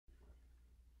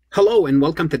Hello and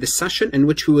welcome to this session in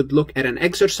which we would look at an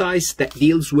exercise that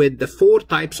deals with the 4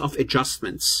 types of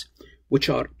adjustments, which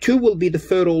are 2 will be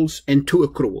deferrals and 2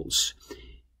 accruals.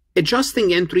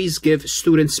 Adjusting entries give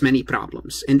students many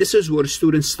problems, and this is where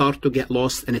students start to get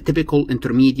lost in a typical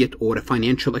intermediate or a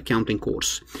financial accounting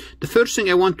course. The first thing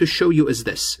I want to show you is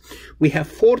this. We have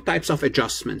 4 types of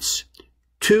adjustments.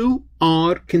 2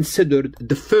 are considered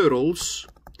deferrals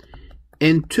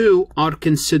and 2 are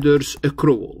considered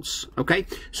accruals. Okay,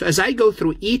 so as I go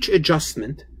through each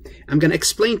adjustment, I'm going to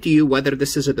explain to you whether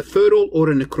this is a deferral or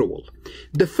an accrual.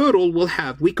 Deferral will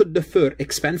have, we could defer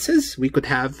expenses, we could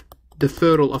have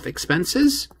deferral of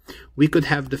expenses, we could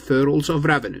have deferrals of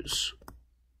revenues.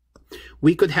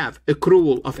 We could have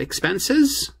accrual of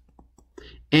expenses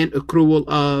and accrual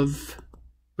of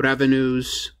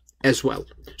revenues as well.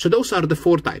 So those are the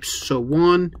 4 types. So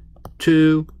 1,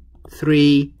 2,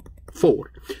 3,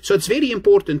 4. So it's very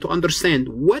important to understand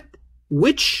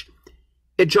which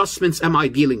adjustments am I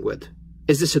dealing with.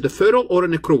 Is this a deferral or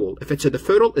an accrual? If it's a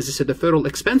deferral, is this a deferral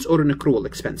expense or an accrual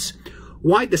expense?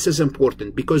 Why this is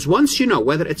important? Because once you know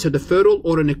whether it's a deferral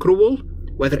or an accrual,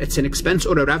 whether it's an expense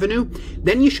or a revenue,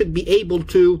 then you should be able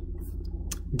to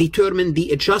determine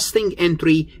the adjusting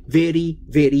entry very,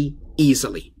 very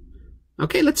easily.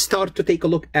 Okay, let's start to take a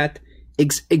look at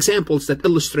examples that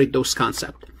illustrate those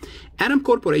concepts. Adam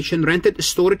Corporation rented a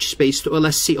storage space to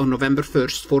LSC on November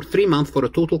 1st for 3 months for a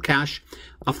total cash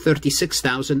of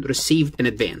 $36,000 received in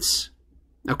advance.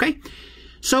 Okay,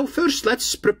 so first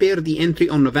let's prepare the entry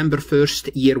on November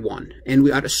 1st, year 1, and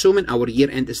we are assuming our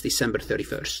year end is December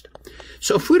 31st.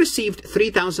 So if we received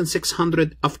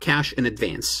 $3,600 of cash in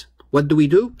advance, what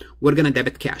do? We're going to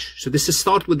debit cash. So this is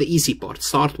start with the easy part,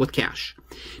 start with cash.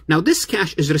 Now this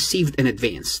cash is received in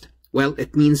advance. Well,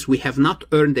 it means we have not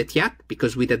earned it yet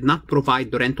because we did not provide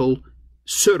the rental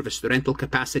service, the rental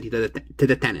capacity to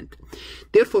the tenant.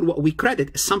 Therefore, what we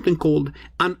credit is something called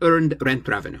unearned rent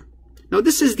revenue. Now,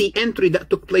 this is the entry that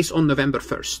took place on November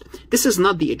 1st. This is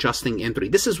not the adjusting entry.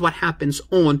 This is what happens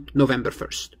on November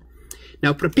 1st.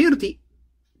 Now, prepare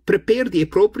the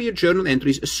appropriate journal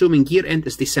entries assuming year end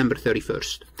is December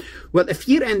 31st. Well, if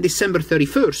year end December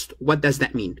 31st, what does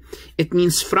that mean? It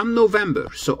means from November.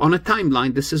 So on a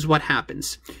timeline, this is what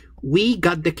happens. We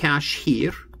got the cash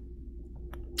here.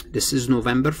 This is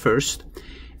November 1st.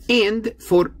 And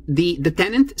for the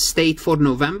tenant stayed for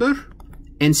November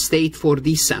and stayed for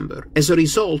December. As a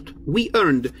result, we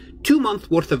earned 2 months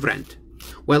worth of rent.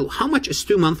 Well, how much is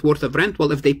 2 months worth of rent?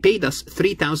 Well, if they paid us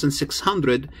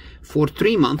 $3,600 for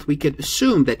 3 months, we could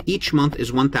assume that each month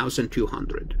is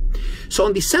 $1,200. So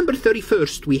on December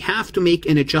 31st, we have to make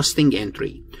an adjusting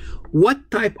entry.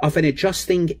 What type of an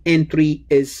adjusting entry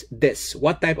is this?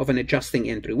 What type of an adjusting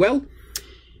entry? Well,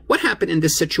 what happened in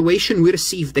this situation? We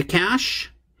received the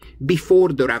cash before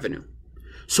the revenue.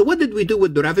 So what did we do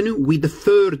with the revenue? We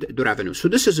deferred the revenue. So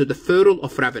this is a deferral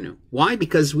of revenue. Why?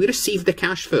 Because we received the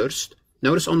cash first.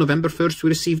 Notice on November 1st, we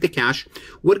received the cash.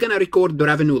 We're going to record the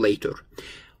revenue later.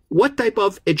 What type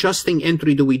of adjusting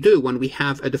entry do we do when we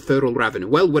have a deferral revenue?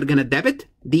 Well, we're going to debit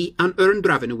the unearned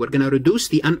revenue. We're going to reduce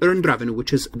the unearned revenue,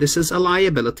 which is, this is a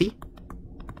liability.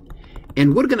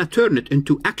 And we're going to turn it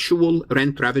into actual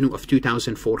rent revenue of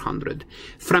 $2,400.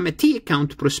 From a T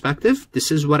account perspective,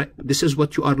 this is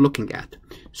what you are looking at.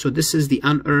 So this is the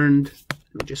unearned.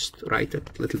 Let me just write it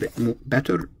a little bit more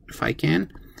better if I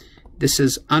can. This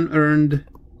is unearned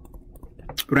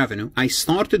revenue. I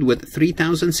started with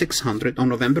 $3,600 on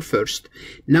November 1st.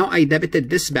 Now I debited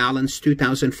this balance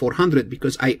 $2,400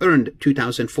 because I earned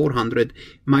 $2,400.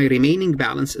 My remaining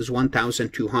balance is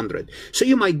 $1,200. So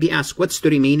you might be asked, what's the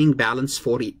remaining balance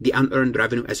for the unearned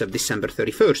revenue as of December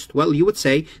 31st? Well, you would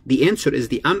say the answer is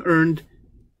the unearned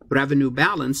revenue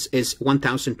balance is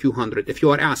 $1,200. If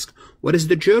you are asked, what is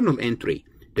the journal entry?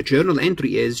 The journal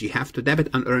entry is you have to debit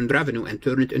unearned revenue and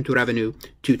turn it into revenue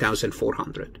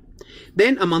 $2,400.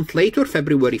 Then a month later,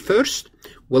 February 1st,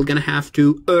 we're going to have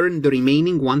to earn the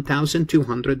remaining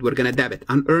 $1,200. We're going to debit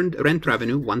unearned rent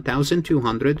revenue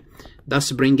 $1,200,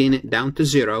 thus bringing it down to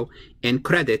 0, and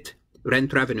credit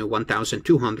rent revenue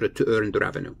 $1,200 to earn the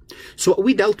revenue. So what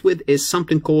we dealt with is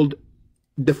something called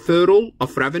deferral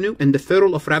of revenue. In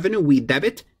deferral of revenue, we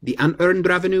debit the unearned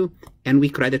revenue and we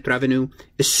credit revenue,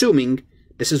 assuming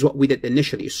this is what we did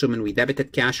initially, assuming we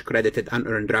debited cash, credited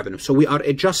unearned revenue. So we are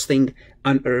adjusting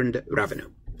unearned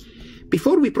revenue.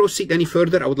 Before we proceed any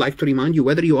further, I would like to remind you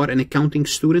whether you are an accounting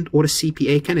student or a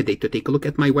CPA candidate to take a look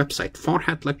at my website,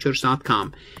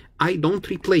 farhatlectures.com. I don't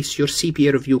replace your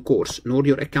CPA review course nor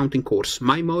your accounting course.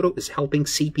 My motto is helping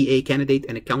CPA candidate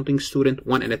and accounting student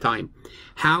one at a time.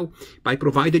 How? By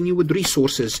providing you with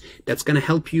resources that's going to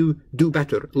help you do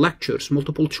better. Lectures,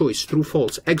 multiple choice, true,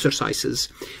 false, exercises.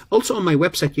 Also on my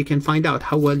website, you can find out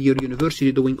how well your university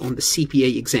is doing on the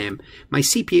CPA exam. My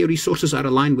CPA resources are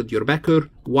aligned with your Becker,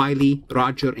 Wiley,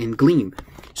 Roger, and Gleam.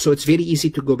 So it's very easy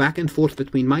to go back and forth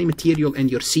between my material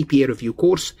and your CPA review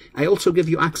course. I also give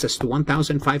you access to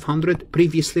 1,500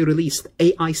 previously released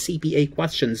AI CPA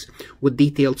questions with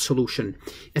detailed solution.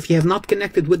 If you have not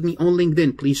connected with me on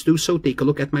LinkedIn, please do so. Take a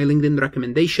look at my LinkedIn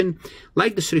recommendation.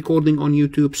 Like this recording on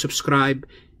YouTube, subscribe,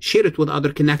 share it with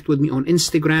others, connect with me on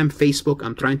Instagram, Facebook.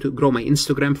 I'm trying to grow my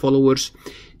Instagram followers,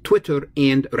 Twitter,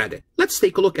 and Reddit. Let's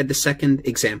take a look at the second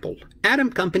example. Adam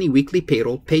Company weekly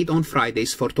payroll paid on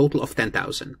Fridays for a total of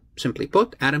 $10,000. Simply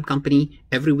put, Adam Company,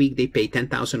 every week they pay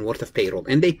 $10,000 worth of payroll,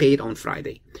 and they pay it on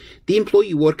Friday. The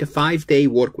employee work a 5-day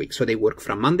work week, so they work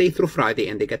from Monday through Friday,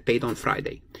 and they get paid on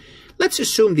Friday. Let's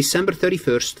assume December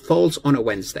 31st falls on a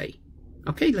Wednesday.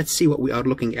 Okay, let's see what we are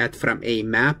looking at from a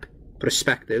map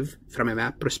perspective. From a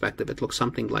map perspective, it looks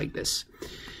something like this.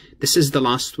 This is the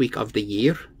last week of the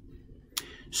year.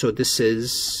 So this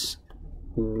is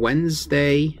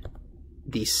Wednesday,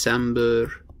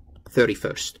 December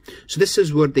 31st. So this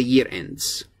is where the year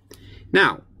ends.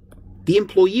 Now, the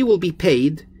employee will be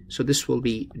paid. So this will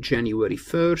be January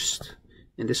 1st,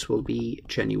 and this will be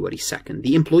January 2nd.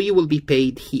 The employee will be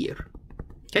paid here.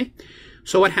 Okay?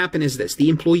 So what happened is this. The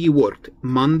employee worked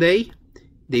Monday,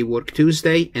 they worked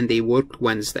Tuesday, and they worked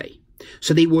Wednesday.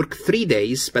 So they work 3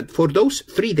 days, but for those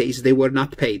 3 days, they were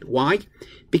not paid. Why?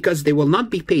 Because they will not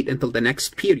be paid until the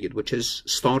next period, which is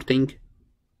starting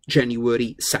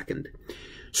January 2nd.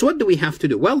 So what do we have to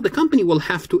do? Well, the company will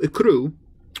have to accrue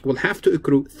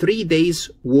 3 days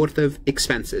worth of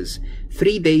expenses,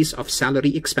 3 days of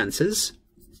salary expenses,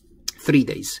 3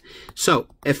 days. So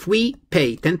if we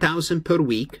pay $10,000 per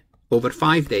week over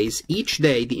 5 days, each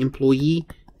day the employee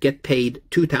get paid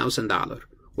 $2,000.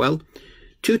 Well,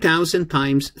 2,000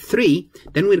 times 3,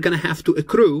 then we're going to have to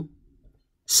accrue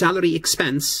salary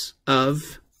expense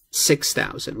of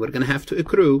 $6,000. We're going to have to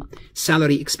accrue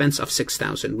salary expense of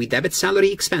 $6,000. We debit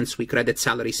salary expense, we credit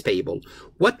salaries payable.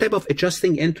 What type of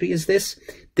adjusting entry is this?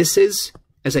 This is,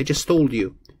 as I just told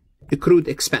you, accrued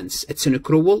expense. It's an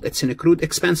accrual, it's an accrued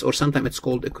expense, or sometimes it's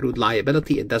called accrued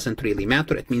liability. It doesn't really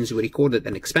matter. It means we recorded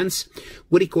an expense.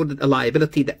 We recorded a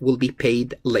liability that will be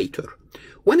paid later.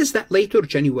 When is that later?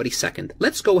 January 2nd.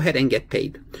 Let's go ahead and get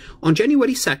paid. On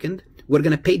January 2nd, we're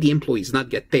going to pay the employees, not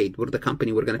get paid. We're the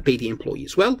company, we're going to pay the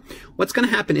employees. Well, what's going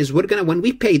to happen is when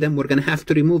we pay them, we're going to have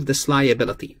to remove this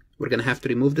liability. We're going to have to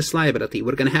remove this liability.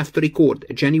 We're going to have to record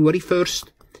January 1st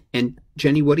and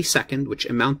January 2nd, which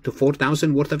amount to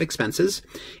 $4,000 worth of expenses.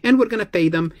 And we're going to pay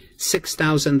them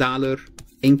 $6,000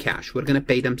 in cash. We're going to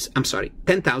pay them,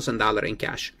 $10,000 in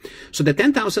cash. So the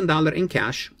 $10,000 in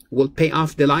cash will pay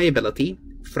off the liability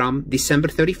from December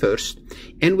 31st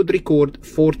and would record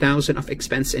 $4,000 of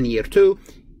expense in year 2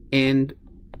 and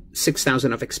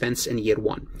 $6,000 of expense in year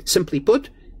 1. Simply put,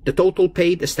 the total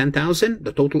paid is $10,000.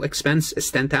 The total expense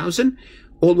is $10,000.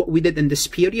 All what we did in this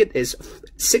period is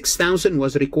 $6,000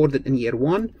 was recorded in year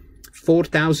 1,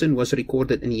 $4,000 was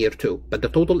recorded in year 2. But the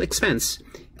total expense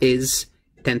is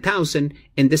 $10,000,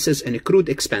 and this is an accrued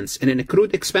expense. And an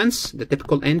accrued expense, the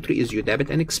typical entry is you debit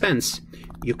an expense,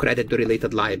 you credit the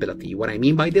related liability. What I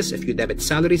mean by this, if you debit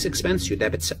salaries expense, you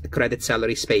credit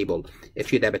salaries payable.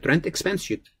 If you debit rent expense,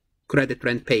 you credit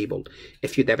rent payable.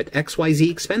 If you debit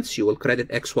XYZ expense, you will credit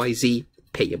XYZ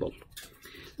payable.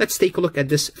 Let's take a look at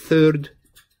this third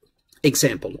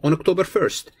example. On October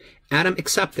 1st, Adam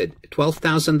accepted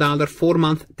 $12,000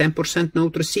 4-month 10%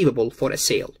 note receivable for a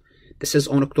sale. This is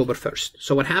on October 1st.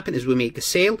 So what happened is we made the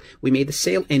sale,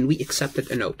 and we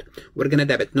accepted a note. We're going to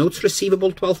debit notes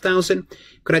receivable $12,000,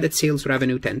 credit sales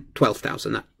revenue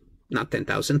 $12,000, not $10,000,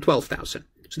 $12,000.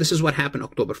 So this is what happened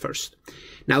October 1st.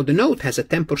 Now the note has a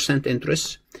 10%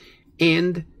 interest,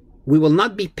 and we will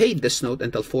not be paid this note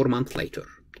until 4 months later.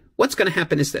 What's going to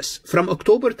happen is this. From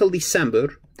October till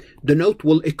December, the note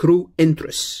will accrue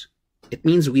interest. It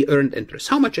means we earned interest.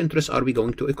 How much interest are we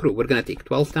going to accrue? We're going to take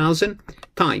 12,000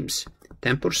 times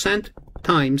 10%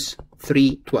 times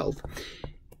 312.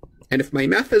 And if my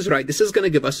math is right, this is going to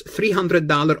give us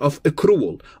 $300 of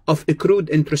accrual, of accrued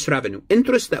interest revenue.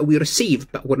 Interest that we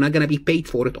received, but we're not going to be paid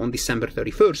for it on December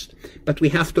 31st. But we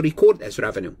have to record as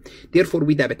revenue. Therefore,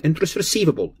 we debit interest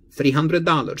receivable,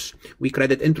 $300. We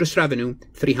credit interest revenue,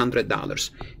 $300.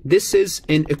 This is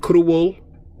an accrual,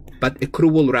 but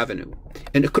accrual revenue.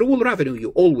 In accrual revenue, you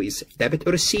always debit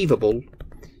a receivable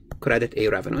credit A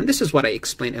revenue. And this is what I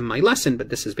explained in my lesson, but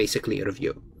this is basically a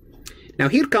review. Now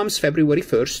here comes February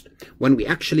 1st, when we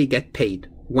actually get paid,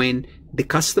 when the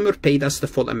customer paid us the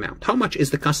full amount. How much is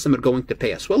the customer going to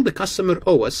pay us? Well, the customer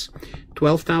owes us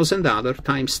 $12,000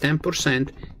 times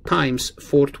 10% times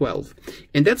 412.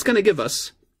 And that's going to give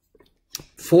us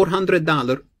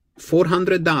 $400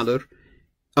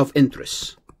 of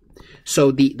interest.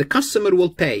 So the customer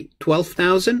will pay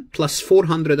 $12,000 plus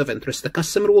 $400 of interest. The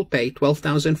customer will pay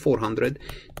 $12,400.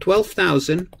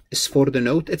 $12,000 is for the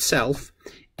note itself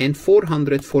and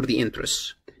 $400 for the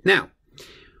interest. Now,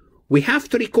 we have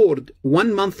to record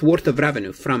 1 month worth of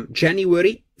revenue from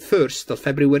January 1st till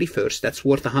February 1st. That's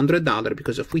worth $100,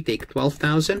 because if we take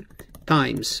 12,000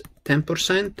 times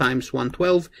 10% times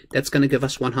 112, that's going to give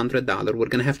us $100. We're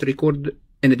going to have to record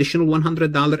an additional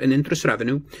 $100 in interest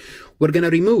revenue. We're going to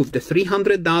remove the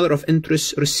 $300 of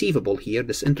interest receivable here.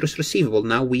 This interest receivable,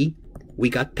 now we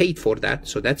got paid for that,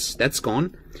 so that's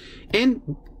gone.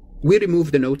 And we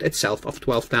remove the note itself of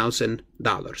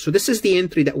 $12,000. So this is the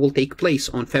entry that will take place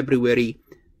on February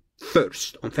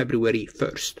 1st. On February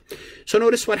 1st. So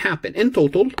notice what happened in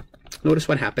total. Notice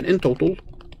what happened in total.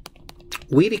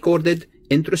 We recorded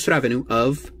interest revenue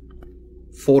of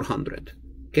 $400.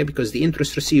 Okay, because the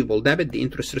interest receivable debit, the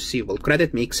interest receivable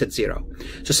credit makes it 0.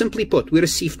 So simply put, we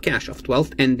received cash of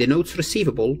 12, and the notes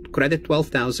receivable, credit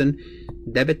 12,000,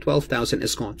 debit 12,000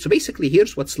 is gone. So basically,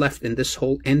 here's what's left in this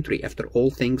whole entry after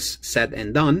all things said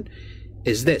and done,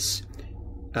 is this.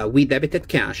 We debited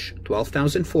cash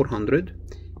 12,400,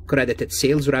 credited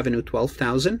sales revenue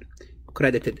 12,000,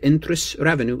 credited interest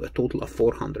revenue a total of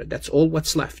 400. That's all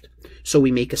what's left. So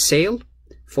we make a sale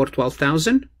for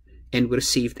 12,000. And we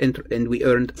received and we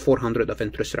earned 400 of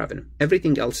interest revenue.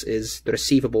 Everything else is the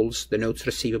receivables, the notes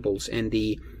receivables, and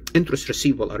the interest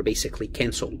receivable are basically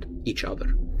canceled each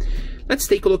other. Let's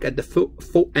take a look at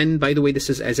the and by the way, this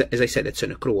is, as I said, it's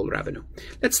an accrual revenue.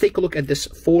 Let's take a look at this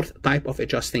fourth type of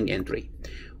adjusting entry.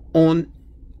 On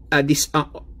this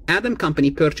Adam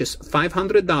Company purchased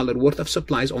 $500 worth of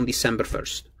supplies on December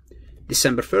 1st.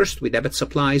 December 1st, we debit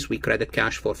supplies, we credit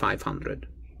cash for $500.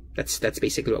 That's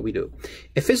basically what we do.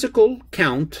 A physical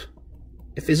count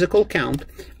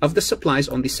of the supplies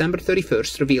on December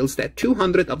 31st reveals that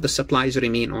 200 of the supplies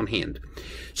remain on hand.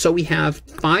 So we have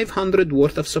 500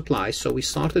 worth of supplies. So we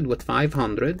started with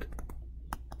 500.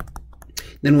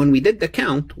 Then when we did the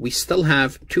count, we still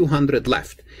have 200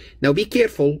 left. Now be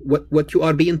careful, what you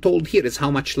are being told here is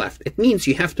how much left. It means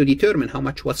you have to determine how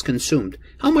much was consumed.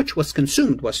 How much was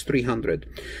consumed was 300.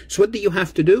 So what do you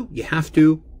have to do? You have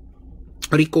to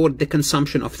record the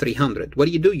consumption of 300.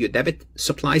 What do? You debit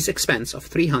supplies expense of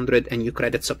 300 and you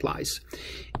credit supplies.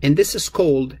 And this is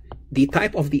called the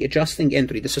type of the adjusting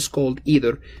entry. This is called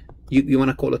either, you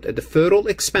want to call it a deferral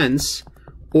expense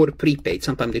or prepaid.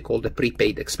 Sometimes they call the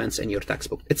prepaid expense in your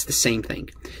textbook. It's the same thing.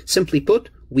 Simply put,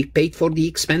 we paid for the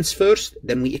expense first,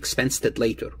 then we expensed it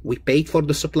later. We paid for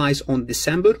the supplies on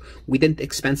December, we didn't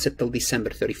expense it till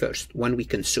December 31st when we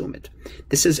consume it.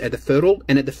 This is a deferral,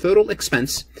 and a deferral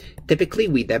expense, typically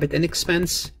we debit an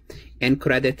expense and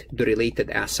credit the related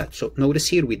asset. So notice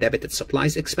here we debited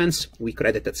supplies expense, we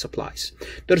credited supplies.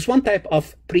 There's one type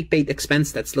of prepaid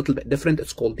expense that's a little bit different.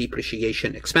 It's called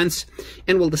depreciation expense,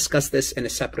 and we'll discuss this in a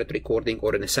separate recording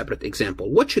or in a separate example.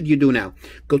 What should you do now?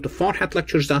 Go to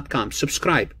farhatlectures.com,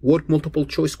 subscribe, work multiple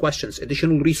choice questions,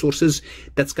 additional resources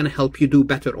that's going to help you do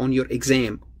better on your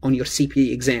exam, on your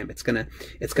CPA exam. It's gonna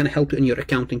help you in your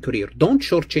accounting career. Don't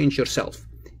shortchange yourself.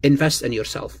 Invest in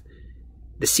yourself.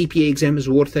 The CPA exam is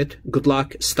worth it. Good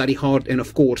luck, study hard, and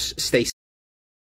of course, stay safe.